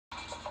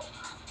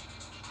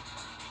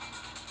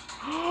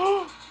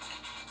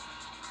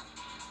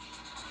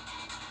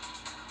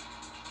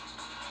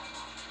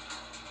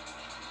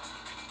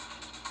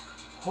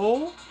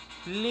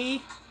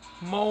Holy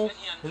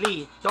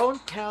moly!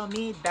 Don't tell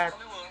me that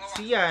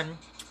Tian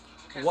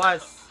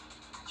was.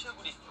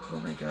 Oh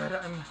my god,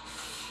 I'm.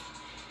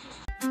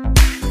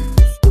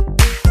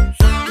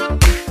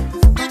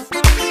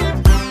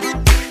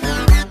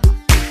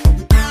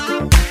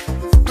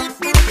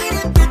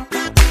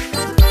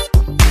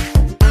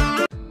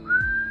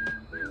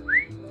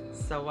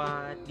 สวั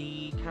สดี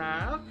ค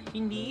รับ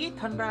ยินดี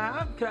ต้อนรั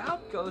บครับ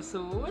เข้า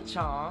สู่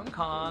ช่องข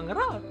องเร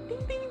าติ๊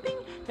งติ๊งติ๊ง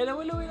Hello,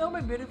 hello, hello,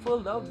 my beautiful,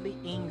 lovely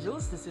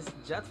angels. This is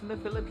Jet from the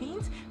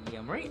Philippines. I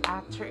am a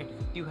reactor, and if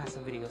you do have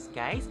some videos,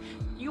 guys,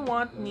 you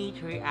want me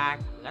to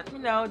react, let me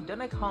know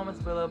down in the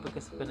comments below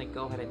because I'm gonna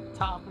go ahead and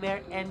talk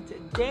there. And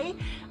today,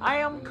 I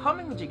am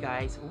coming with you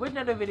guys with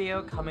another video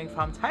coming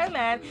from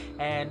Thailand,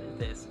 and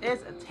this is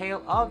a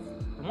tale of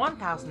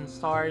 1000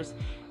 stars.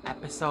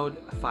 Episode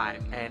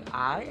 5, and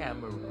I am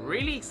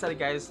really excited,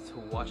 guys, to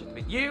watch it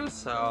with you.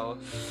 So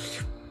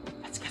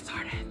let's get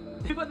started.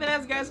 Before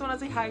that, guys, I want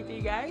to say hi to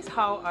you guys.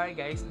 How are you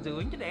guys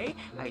doing today?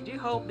 I do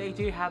hope they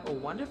do have a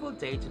wonderful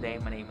day today.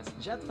 My name is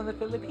Jet from the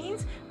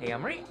Philippines. I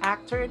am a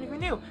reactor, and if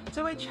you're new to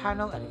my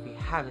channel and if you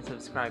haven't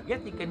subscribed yet,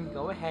 you can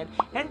go ahead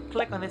and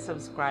click on the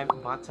subscribe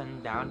button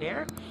down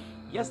there.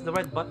 Yes, the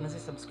red button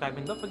says subscribe,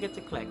 and don't forget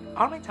to click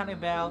on my tiny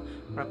bell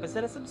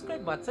represent the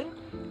subscribe button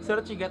so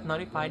that you get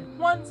notified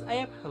once I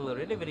upload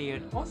a video.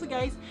 And also,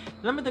 guys,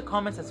 let me in the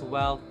comments as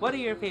well, what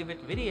are your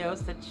favorite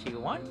videos that you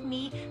want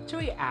me to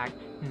react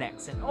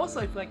next. And also,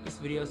 if you like this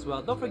video as well,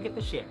 don't forget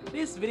to share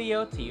this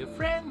video to your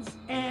friends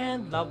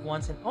and loved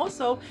ones. And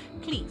also,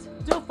 please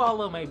do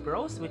follow my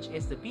bros, which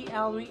is the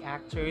BL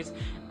Reactors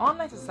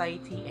Online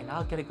Society, and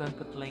I'll go and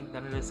put the link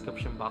down in the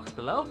description box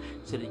below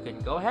so that you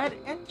can go ahead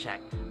and check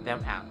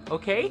them out.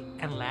 Okay,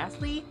 and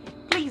lastly,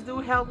 please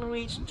do help me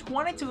reach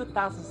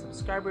 22,000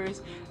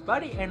 subscribers by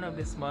the end of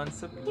this month,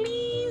 so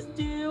please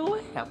do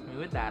help me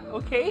with that,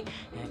 okay?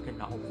 And I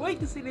cannot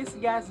wait to see this,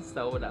 guys.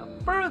 So without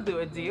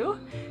further ado,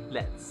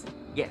 let's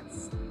get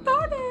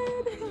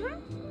started.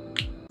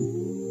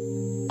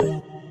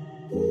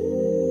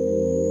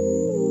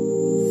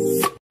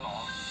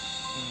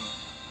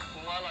 มึ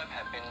งว่ารอยแผล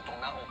เป็นตรง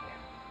หน้าอกเนี่ย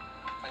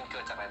มันเกิ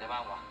ดจากอะไรได้บ้า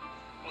งวะ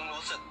มึง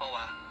รู้สึกปะว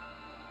ะ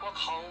ว่า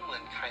เขาเหมือ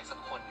นใครสัก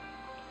คน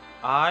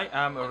I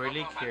am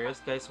really curious,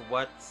 guys,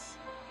 what's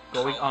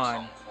going on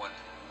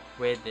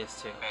with this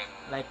two.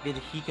 Like, did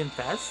he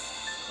confess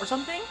or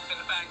something? เป็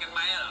นแฟนกันไหม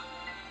อะเหรอ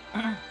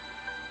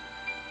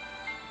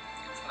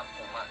สำหรับผ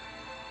มอะ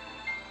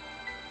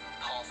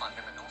ทอฝันเป็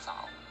นเหมือนน้องสา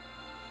ว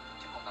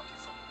ที่ผมรักที่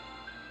สุด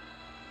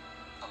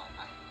ตลอดไ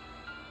ป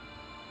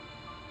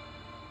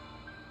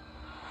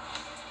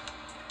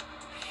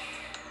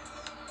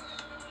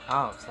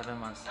Oh,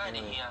 7 months. ได้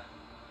ดิเฮีย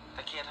แ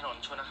ต่เคลียร์ถนน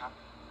ชวนนะครับ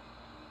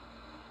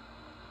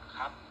ค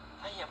รับ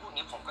ถ้าเฮียพูด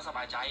งี้ผมก็สบ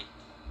ายใจ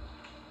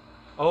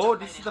Oh,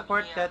 this is the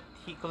part that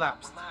he ขอบ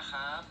collapsed. คุณมากค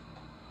รับ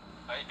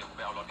เฮ้ยเดี๋ยวผมไ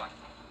ปเอารถก่อน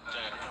เจ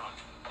อกันที่ถนน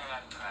เจอกั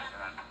น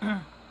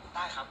ไ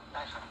ด้ครับไ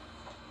ด้ครับ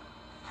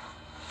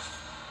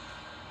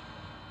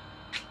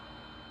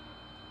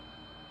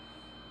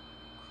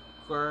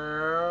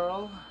Girl.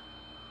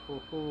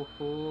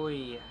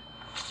 Hoo-hoo-hoo-y.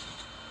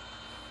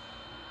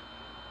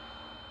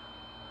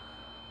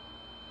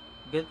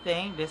 Good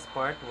thing this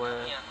part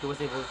where he was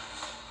able.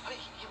 เฮ้ย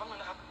เฮียแป๊บนึง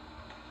นะครับ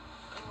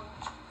เฮ้ยมึง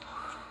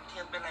เที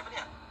ยนเป็นอะไรปะเ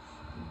นี่ย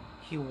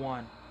He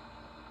won.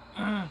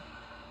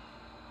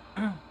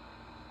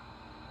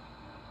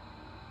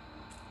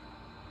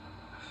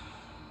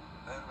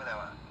 ไม่เป็นไร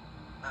วะ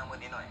หน้ามืด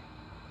นิดหน่อย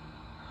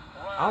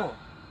Oh.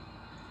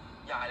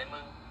 อย่าเลยมึ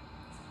ง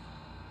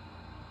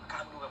กา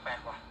รดูแปลก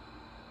ๆว่ะ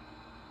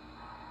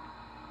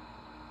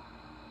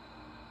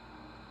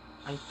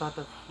I thought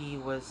that he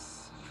was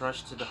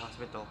rushed to the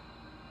hospital.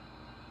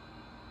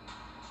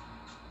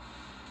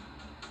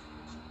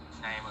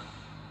 ไงมึง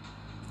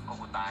เอา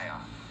กูตายเหรอ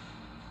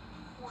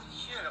พูดเ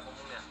ชี่ยอะไรของ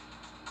มึงเนี่ย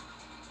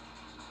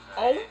เ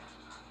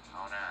อ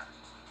าหน้า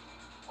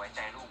ไว้ใจ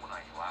ลูกกูหน่อ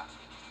ยถือว่า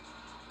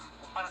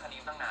กูปั้นคดี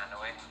ตั้งนานนะ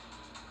เว้ย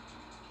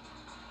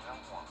ไม่ต้อง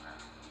ห่วงนะ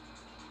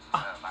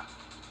ปะ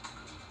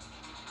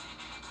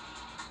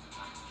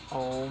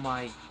Oh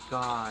my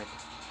god.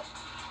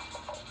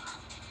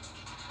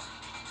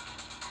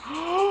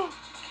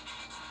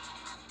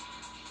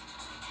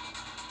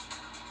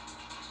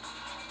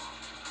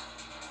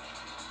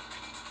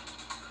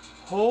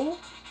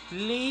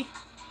 Holy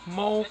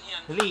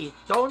moly.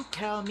 Don't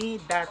tell me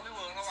that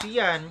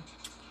Tian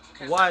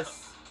was.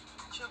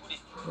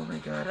 Oh my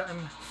god,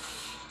 I'm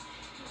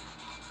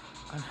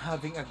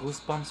having a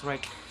goosebumps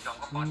right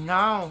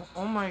now.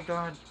 Oh my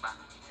god.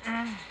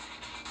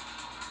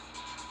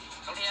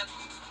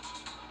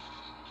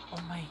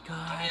 Oh my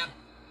god.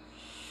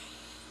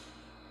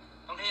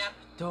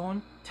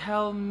 Don't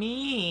tell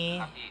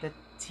me that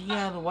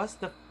Tian was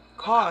the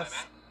cause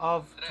of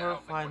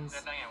Varn's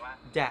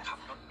death. ขับ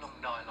รถลง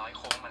ดอยร้อยโ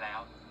ค้งมาแล้ว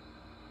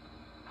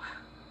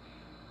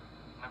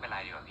ไม่เป็นไร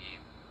ดีกว่าพี่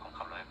ผม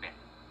ขับรถไม่เป็น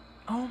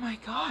Oh my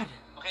god.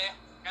 โอเค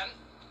งั้น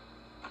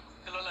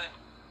ขึ้นรถเลย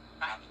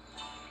ไป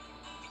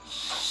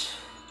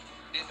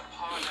เรียนกับ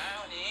พ่อนะ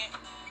วันนี้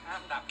ห้า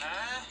มดับนะ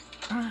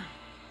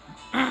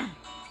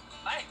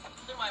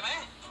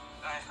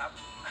ครับ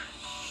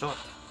Shut.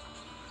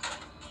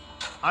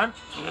 I'm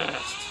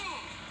pissed.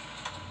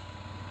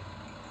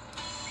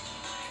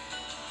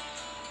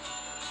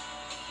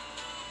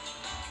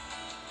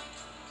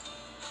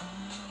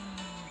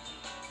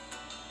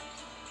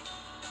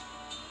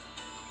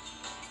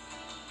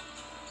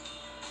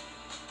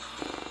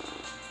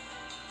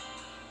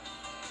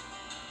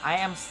 I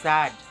am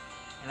sad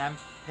and I'm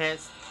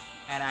pissed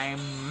and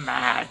I'm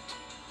mad.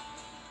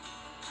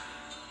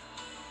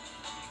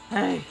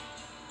 Hey.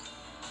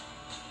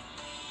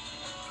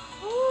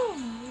 Oh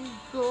my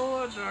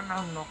god.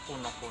 No.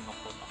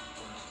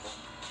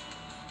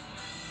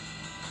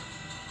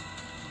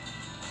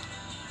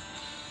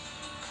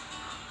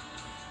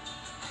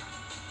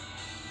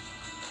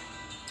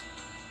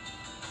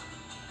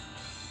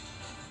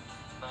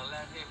 ตอนแร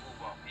กที่ครู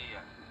บอกพี่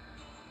อ่ะ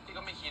พี่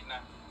ก็ไม่คิดน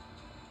ะ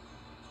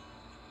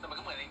แต่มัน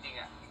ก็เหมือนจริงๆ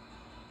อ่ะ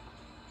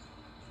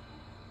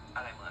อ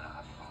ะไรเหมือนเหรอค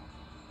รับพี่บอล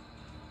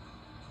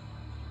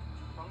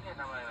น้องเทน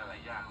ทำอะไรหลา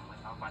ยๆอย่างเหมือน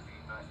เขาฝันจ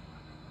ริงด้วย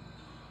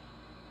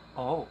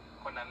Oh.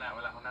 คนนั้นน่ะเว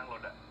ลาเขานั่งร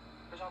ถอ่ะ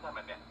ก็ชอบทำแบ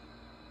บเนี้ย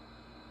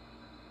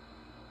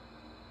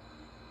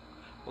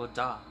Well,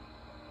 duh.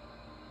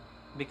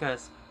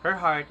 Because her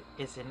heart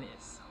is in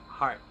his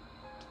heart.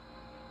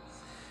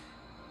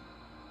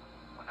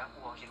 วันนั้นครู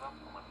เขาคิดว่า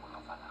ผมเหมือนคนเข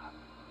าฝันเหรอครับ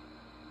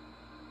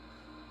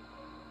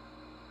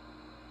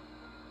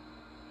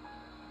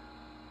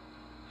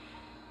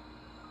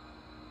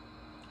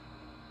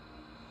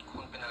คุ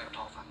ณเป็นอะไรกับ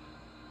ท้องฝัน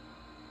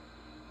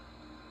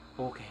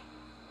Okay.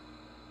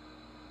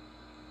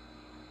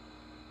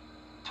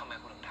 ทำไม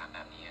คุณถึงถามแบ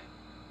บนี้อ่ะ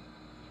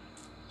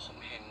ผม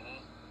เห็น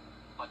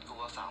บัตรกู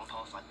สาวของทอ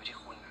ฝันอยู่ที่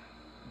คุณนะ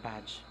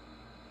Badge.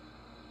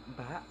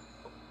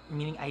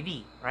 Meaning ID,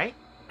 right?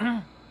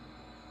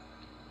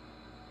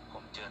 ผ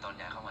มเจอตอน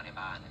ย้ายเข้ามาใน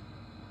บ้านเนี่ย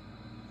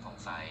สง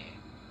สัย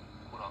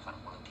คุณรอฝันข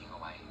องคุณทิ้งเอา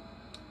ไว้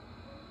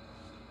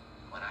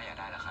หัวหน้าอยาก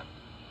ได้แล้วครับ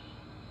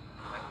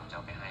ไว้ผมจะเอ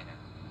าไปให้นะ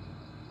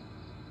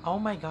Oh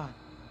my god.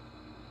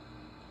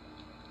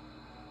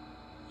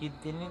 You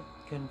didn't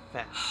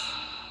confess.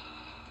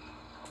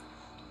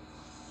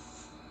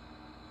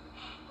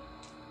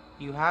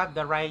 You have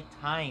the right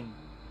time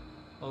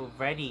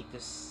already to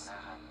นะ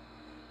ครับ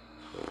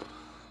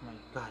my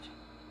god.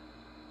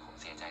 ผม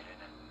เสียใจด้วย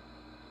นะ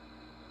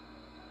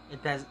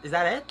Is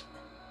that it?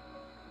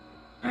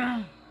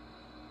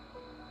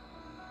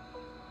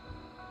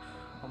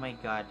 Oh my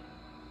god.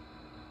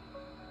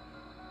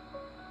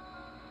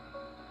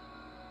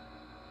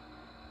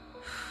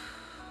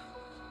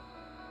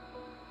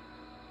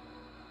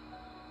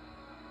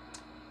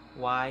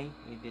 Why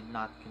you did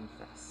not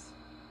confess?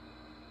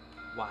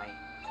 Why?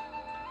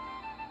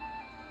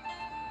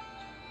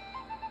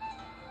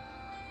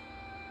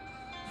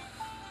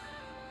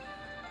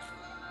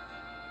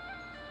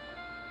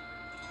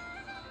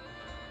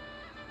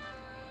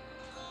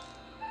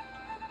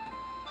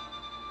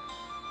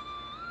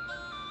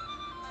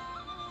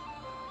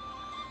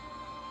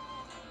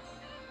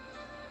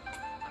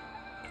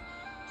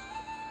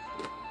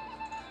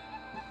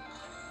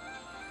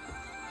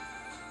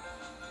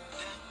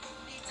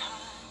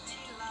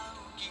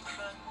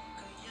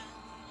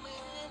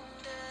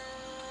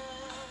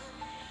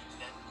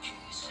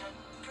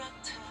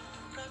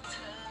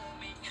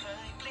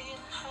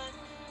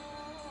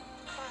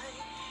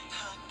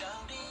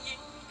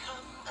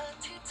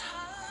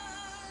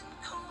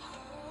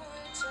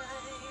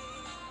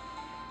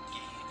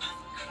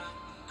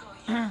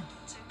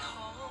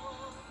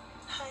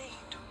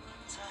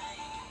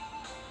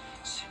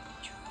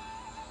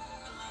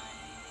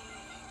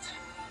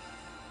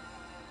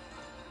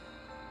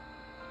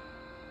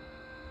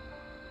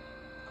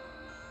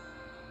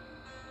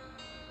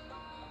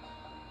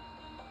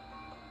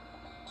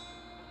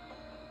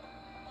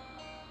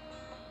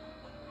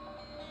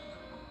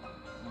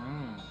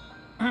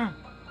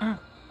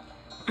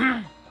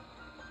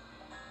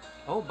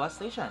 Oh, bus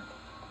station.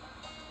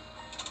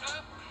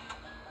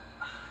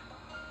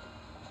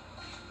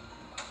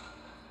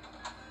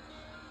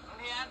 น้อง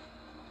เทียน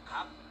ค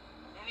รับ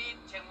นี่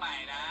เชียงใหม่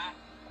นะ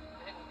ไ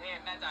ม่ใช่กรุงเทพ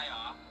แน่ใจเหร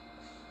อ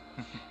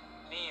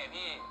นี่ไง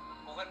พี่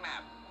Google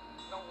Map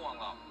ต้องห่วง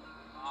หรอก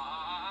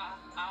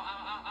เอา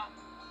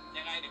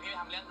ยังไงเดี๋ยวพี่ไป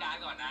ทำเรื่องการ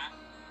ก่อนนะ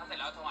ถ้าเสร็จ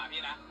แล้วโทรหา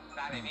พี่นะไ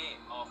ด้เลยพี่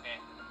โอเค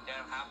เจอ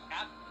กันครั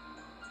บ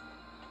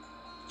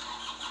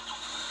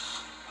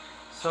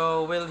So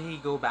will he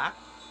go back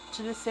to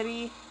the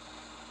city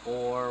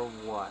or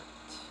what?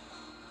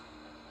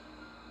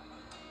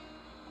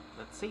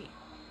 Let's see.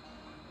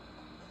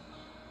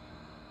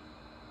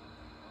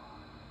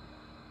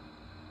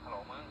 ฮัลโหล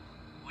มึง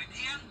โอ้ยเ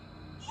ทียน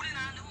กูเนี่ย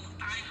นะนึกว่ามึง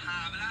ตายห่า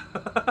ไปละ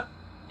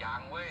ยั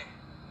งเว้ย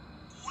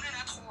กูเนี่ยน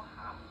ะโทรห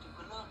ามึงจน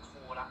กูเลิกโทร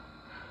ละ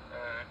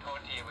โทษ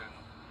ทีมึง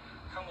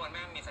ข้างบนแ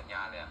ม่งมีสัญญ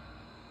าณเลยอะ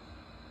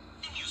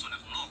นี่มึงอยู่ส่วนไหน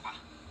ของโลกปะ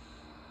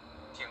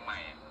เชียงใหม่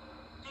อะ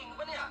จริง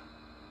ปะเนี่ย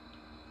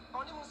ต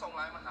อนที่มึงส่งไ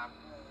ลน์มาหา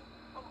กู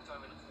ว่ามึงจะไป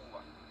เป็นครูอ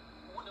ะ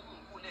กูนึกมึง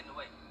พูดเล่นด้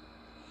วย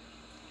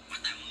ว่า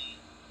แต่มึง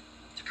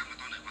จะกลับมา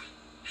ตอนไหนวะ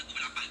ให้กูไป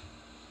รับปะ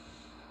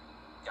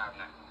ยัง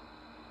อะ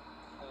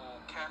กู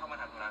แค่เข้ามา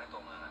ทำธุระในตั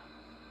วเมืองอะ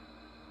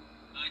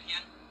เทีย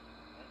น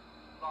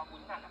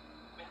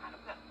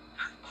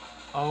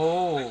โอ้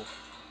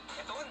ไ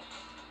อ้ตุ้น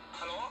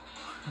ฮัลโหล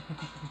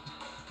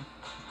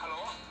ฮัลโหล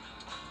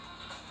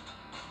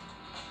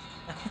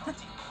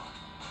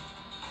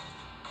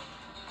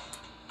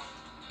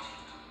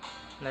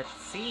Let's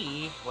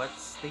see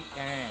what's the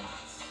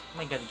ends. Oh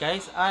my god,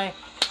 guys,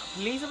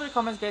 please in the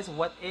comments, guys,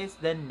 what is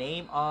the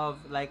name of,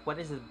 like, what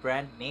is the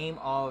brand name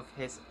of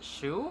his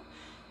shoe?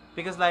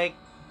 Because, like,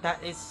 that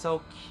is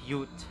so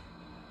cute.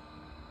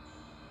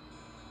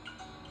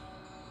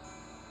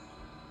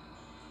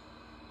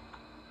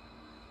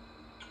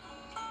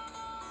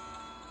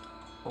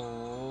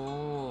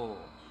 Oh.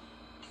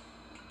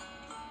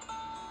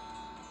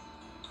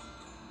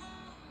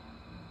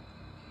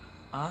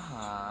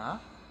 Uh-huh.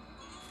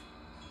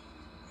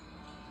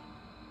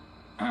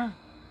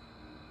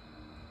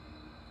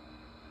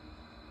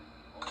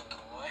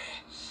 โอ้ย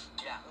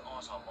อยากคืออ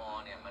สม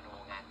เนี่ยมาดู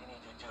งานที่นี่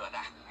เจือๆ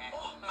อ่ะโอ้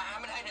มา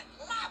ไม่ได้เนี่ย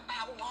หน้าตา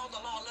พวกเราต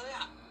ลอดเลย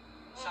อ่ะ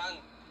ช่าง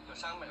เดี๋ยว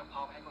ช่างไปกับพ่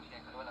อไปให้กูเทียน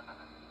เขาด้วยแล้วกัน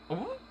นะ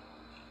Oh.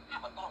 ถ้า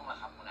มันต้องละ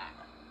ครับคุณอา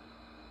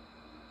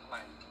ทำไม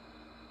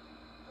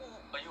กู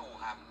ไปอยู่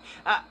ครับ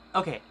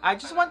Okay, I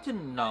just want to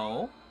know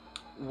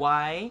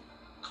why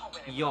เข้าไป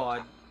ใน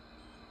Yod,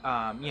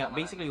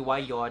 basically why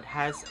Yod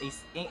has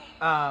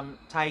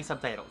Thai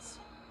subtitles,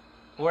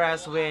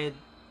 whereas with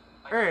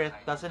Earth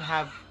doesn't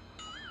have.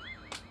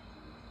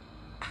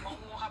 มอง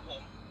งูครับผ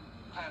ม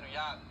ใครอนุญ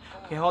าต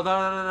Okay, hold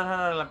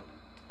on.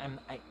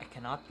 I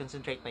cannot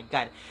concentrate. My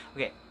God.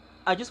 Okay,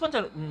 I just want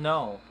to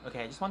know.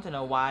 Okay, I just want to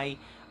know why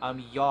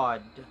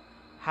Yod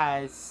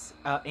has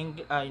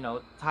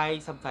Thai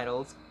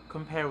subtitles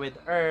compare with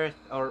Earth,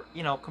 or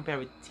compare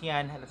with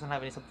Tian doesn't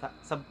have any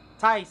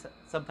Thai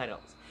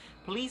subtitles.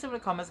 Please in the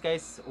comments,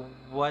 guys,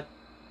 what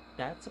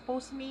that's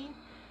supposed to mean.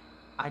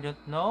 I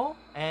don't know,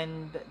 and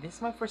this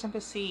is my first time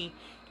to see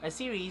a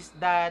series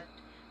that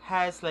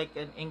has like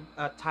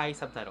Thai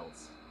subtitles,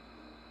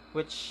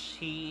 which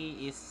he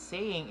is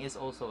saying is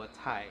also a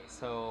Thai.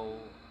 So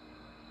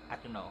I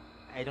don't know.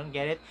 I don't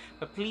get it.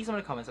 But please in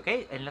the comments, okay?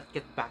 And let's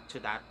get back to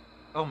that.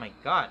 Oh my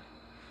God.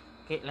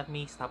 Okay, let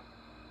me stop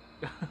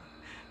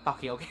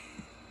talking. Okay.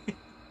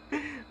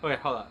 Wait,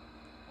 hold on.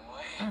 โอ้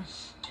ย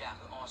อยาก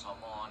คืออส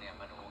มเนี่ย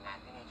มาดูงาน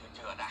ที่นี่เ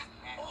จือๆอ่ะ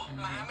โอ้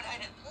มาไม่ได้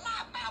เนี่ยหน้า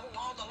ตาพวกเร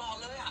าตลอด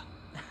เลยอ่ะ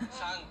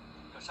ช่าง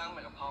เดี๋ยวช่างไป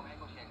กับพ่อไปให้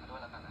กูเทียนเขาด้วย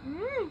แล้วกันนะ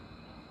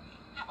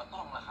ถ้ามันต้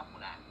องละครับคุ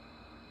ณอา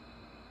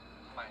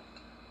ทำไม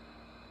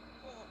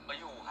กูไป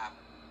อยู่ครับ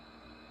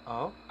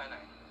Oh. ไปไหน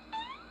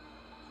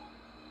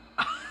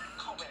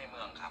เข้าไปในเมื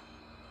องครับ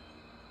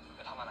ไป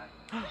ทำอะไร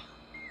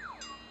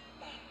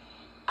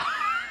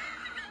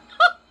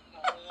ม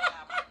องงูค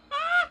รับ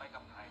ไปกั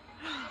บใคร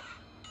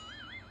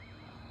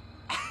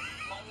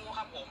มองงูค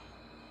รับผม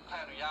ใคร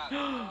อนุญาต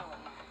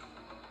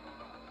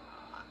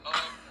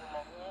ผมม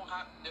องงูค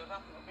รับเดี๋ยวถ้า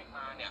คุณพิกม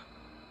าเนี่ย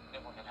เดี๋ย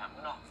วผมจะถามคุ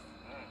ณเนาะ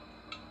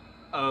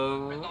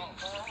ไม่ต้อง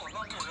ผมต้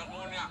องอยู่กับคุ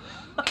ณเนี่ย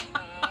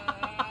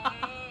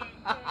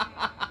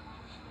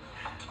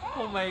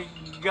Oh my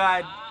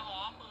God. ห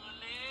อมหมื่น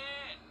ลี้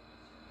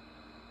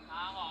ห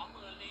อมห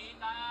มื่นลี้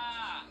จ้า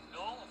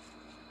ลุง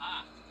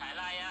ขายอะ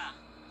ไร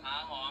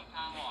หอมค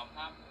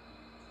รับ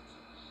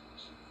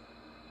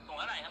ถุงเ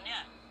ท่าไหร่ครับเนี่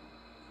ย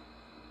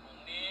ถุง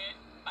นี้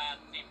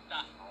80จ้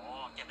ะโอ้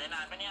เก็บได้น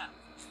านปะเนี่ย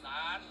น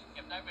านเ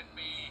ก็บได้เป็น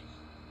ปี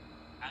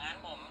งั้น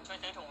ผมช่วย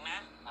ซื้อถุงนะ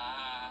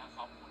ข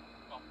อบคุณ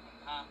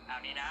ครับเอา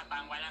นี้นะตั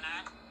งไว้แล้วนะ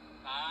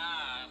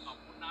ขอบ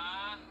คุณนะ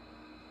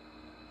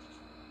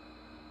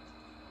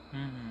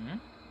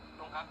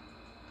ลุงครับ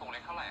ถุงเล็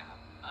กเท่าไหร่ครับ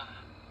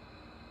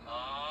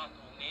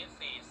ถุงนี้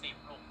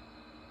40ลูก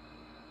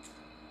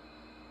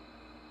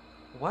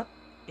What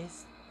is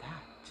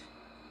that?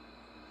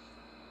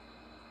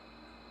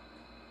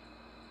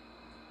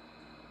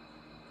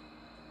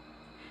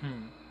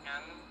 งั้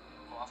น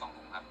ผมเอา2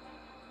ถุงครับ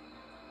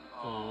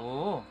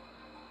Oh.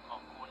 ขอ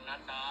บคุณนะ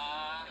จ๊ะ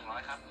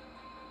100ครับ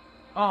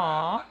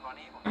Aww. ตอน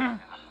นี้ผม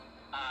นะครับ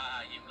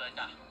หยิบเลย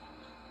จ้ะ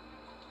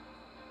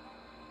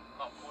ข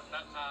อบคุณน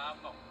ะครับ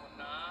ขอบคุณ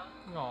นะ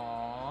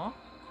Aww.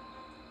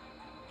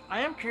 I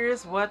am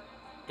curious what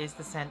is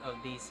the scent of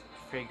these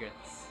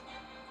fragrance.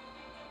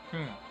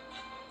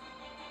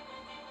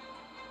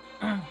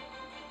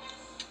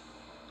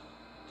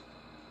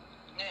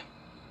 นี่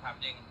ถาม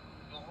จริง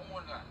ลงข้างบ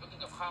นก็กิน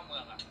กับข้าวเมื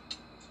อง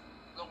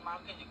ลงมา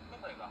กินอีกไม่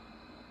เบื่อหรอ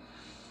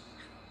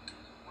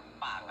คุณ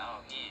ปากแล้ว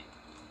พี่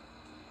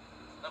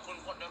แล้วคุณ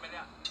คนด้วยไหมเ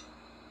นี่ย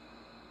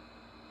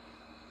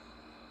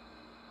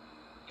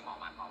ที่หมอ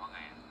มันบอกว่าไง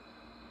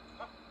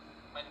ก็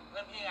ไปถึงเพื่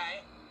อนพี่ไง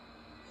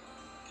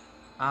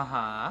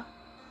Uh-huh.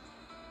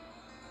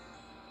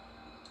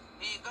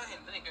 พี่ก็เห็น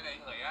สนิทกันเ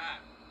ฉย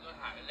ๆก็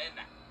ถ่ายเล่น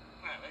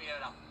ไม่มีอะไร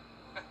หรอก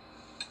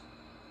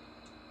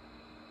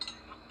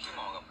พี่หม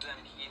อกับเพื่อน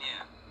พี่เนี่ย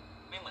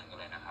ไม่เหมือนกัน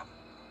เลยนะครับ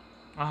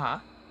Uh-huh.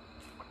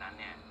 คนนั้น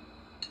เนี่ย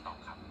ต้อง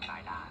ขับตา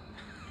ยด้าน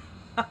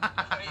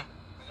เฮ้ย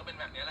มันก็เป็น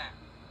แบบนี้แหละ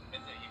เป็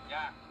นเสียหิมย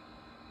าก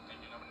แต่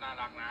จริงแล้วมันน่า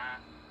รักนะ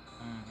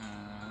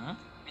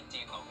ไม่จริ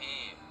งหรอกพี่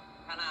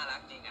ถ้าน่ารั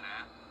กจริงนะ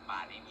ป่า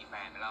นนี้มีแฟ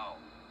นไปแล้ว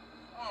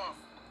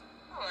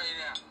อะไร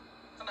เนี่ย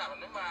ขนาดมัน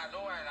ไม่มา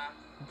ด้วยนะ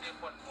มี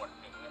คนปวด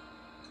ถึงเลย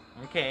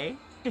Okay.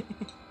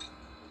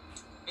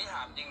 ถ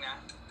ามจริงนะ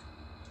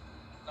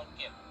เราเก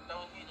ลียดเจ้า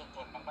หน้าที่จ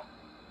นๆบ้างปะ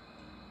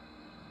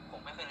ผม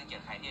ไม่เคยรังเกีย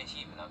จใครที่อาชี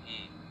พอยู่แล้ว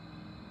พี่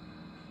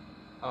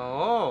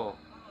Oh,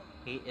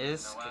 he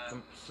is a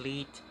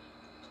complete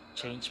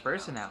change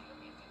person now.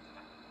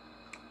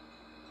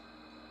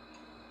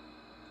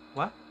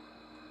 What?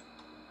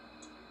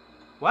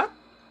 What?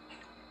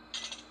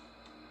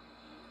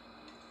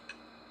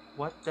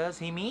 What does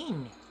he mean?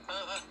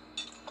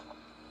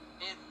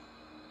 นี่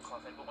ขอ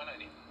เฟซบุ๊กมาหน่อย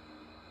ดิ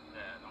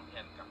น้องเที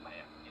ยนกลับไป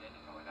อ่ะที่ได้ติ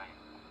ดต่อได้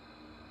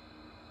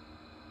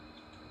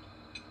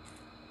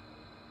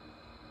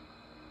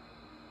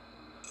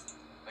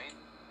เฮ้ย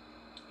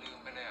ลืม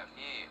ไปเลยอ่ะ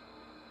พี่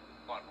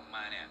ก่อนผมม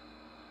าเนี่ย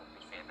ผมปิ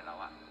ดเฟซไปแล้ว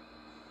อ่ะ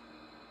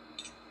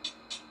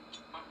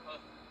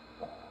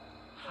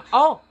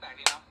Oh! แปลก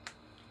ดีเนาะ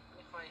ไ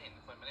ม่ค่อยเห็น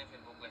คนมาเล่นเฟ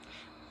ซบุ๊กเลย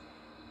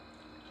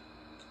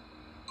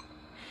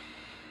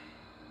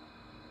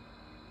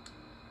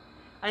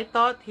I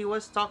thought he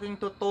was talking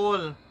to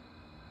Tol.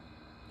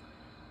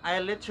 I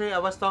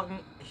was talking.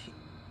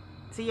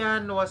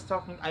 Tian was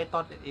talking. I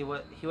thought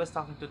he was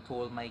talking to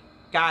Tol. My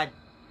God.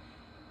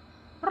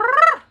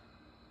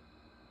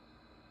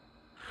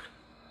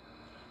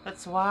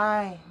 That's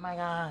why. My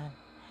God.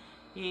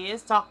 He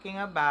is talking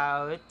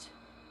about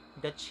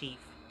the chief.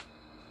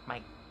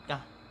 My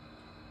God.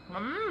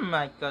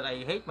 My God.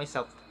 I hate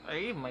myself.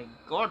 Oh my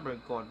God. My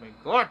God. My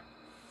God.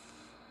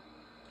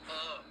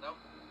 แล้ว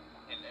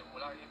เห็นไอ้บู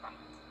เล่าให้ฟัง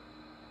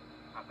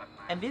ผ่าตัดม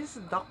า And this is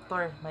a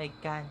doctor. My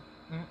God.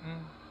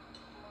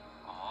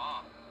 อ๋อ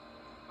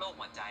โรค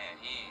หัวใจอ่ะ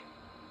พี่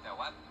แต่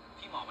ว่า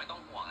พี่หมอไม่ต้อง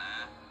ห่วงนะ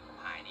ผม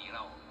หายดีแ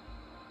ล้ว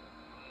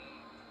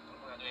ต้อง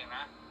ดูแลตัวเองน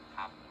ะค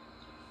รับ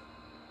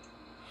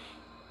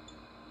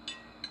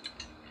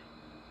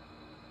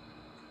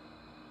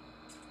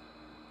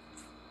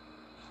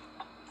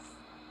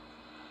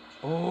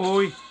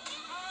Oi.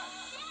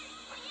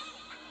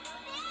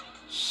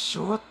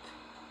 Shoot.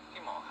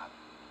 พี่หมอครับ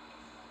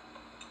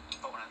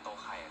โต๊ะนั้นโต๊ะ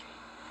ใครอ่ะพี่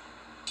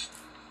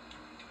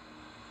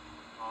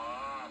อ๋อ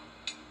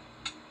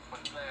คน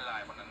เล่ลา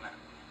ยคนนั้นน่ะ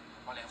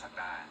พ่อเลี้ยงศัก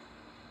ดา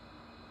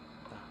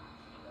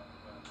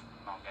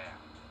น้องแก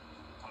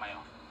ทำไมหร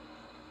อ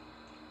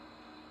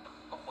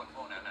ก็คนพ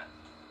วกนั้นน่ะ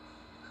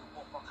คือพ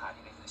วกพ่อค้า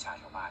ที่ไปซื้อชา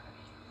ชาวบ้านนะ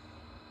พี่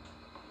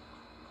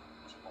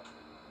ที่ผม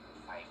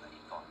ไปเมื่ออาทิ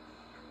ตย์ก่อน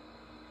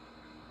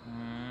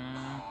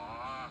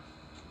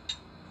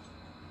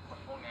คน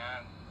พวกนี้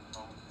เข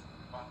า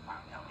ว่างฝัง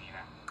แถวนี้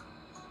นะ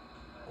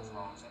ล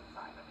องเส้นส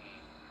ายนะพี่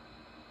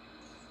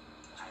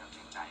ใครต้องเกร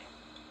งใจ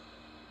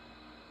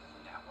คุ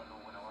ณถามว่า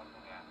รู้นะว่าพว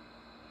กนี้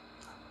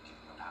คิด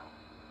เราท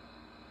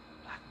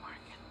ำ Black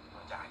Market เร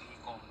าจ่ายที่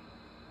ก้ม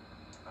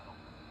กระลง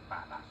ป่า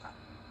ตากสัต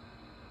ว์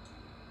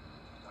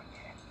ตอนแ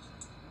ย่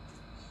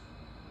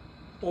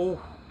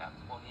แบบ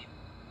พวกที่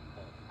ป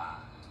ลูกป่า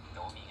แต่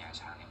ว่ามีงา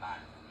ช้างในบ้าน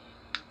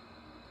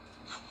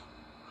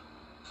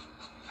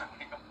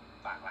นี่ก็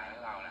ฝากไว้ให้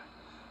เรานะ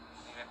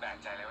นี่เป็นแปลก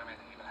ใจเลยว่ามัน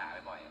ถึงมีปัญหา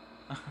บ่อยๆ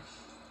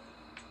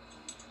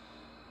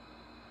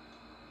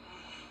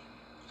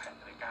ใคร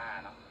จะไปกล้า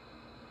เนาะ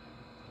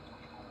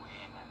ที่กูเอ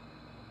งอ่ะ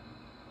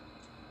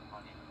ตอ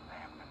นนี้มันแร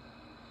งกัน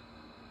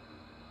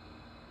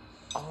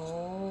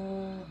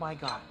Oh my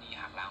God. นี่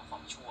หักล้างควา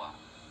มชั่ว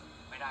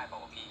ไม่ได้ป่า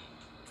วพี่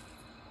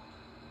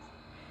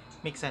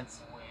Makes sense.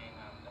 กูเอง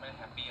ก็ไม่ได้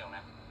แฮปปี้หรอกน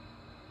ะ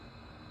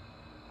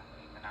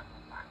ก็นัก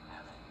ต่างๆแล้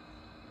วเลย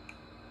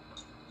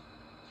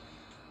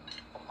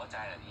ผมเข้าใจ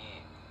แหละพี่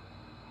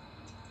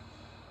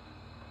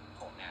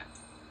ผมเนี่ย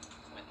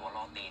เป็นตัว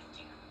ล่อตีนจ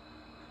ริง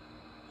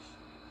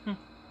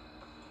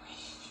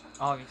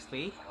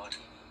Obviously. ขอโทษ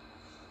ที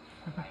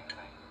ไม่เป็น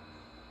ไร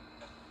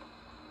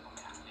ผมไป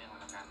หาเรื่องมา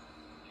แล้วกัน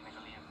ไม่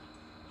ก็เรียก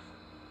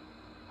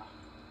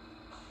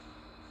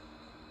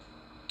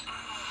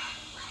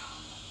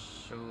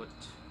Shoot.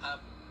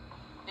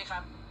 นี่ครั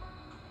บ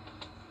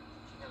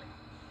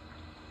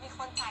มีค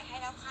นจ่ายให้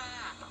แล้วค่ะ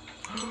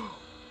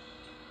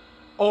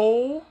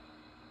Oh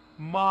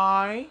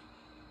my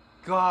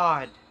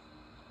God.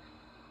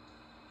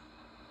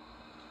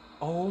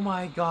 Oh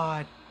my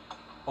God.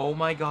 Oh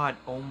my God.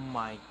 Oh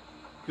my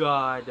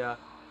God.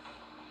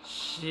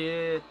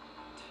 Shit.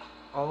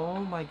 Oh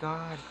my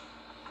God.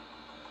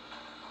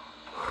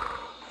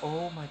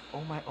 Oh my.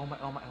 Oh my. Oh my.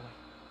 Oh my. Oh my.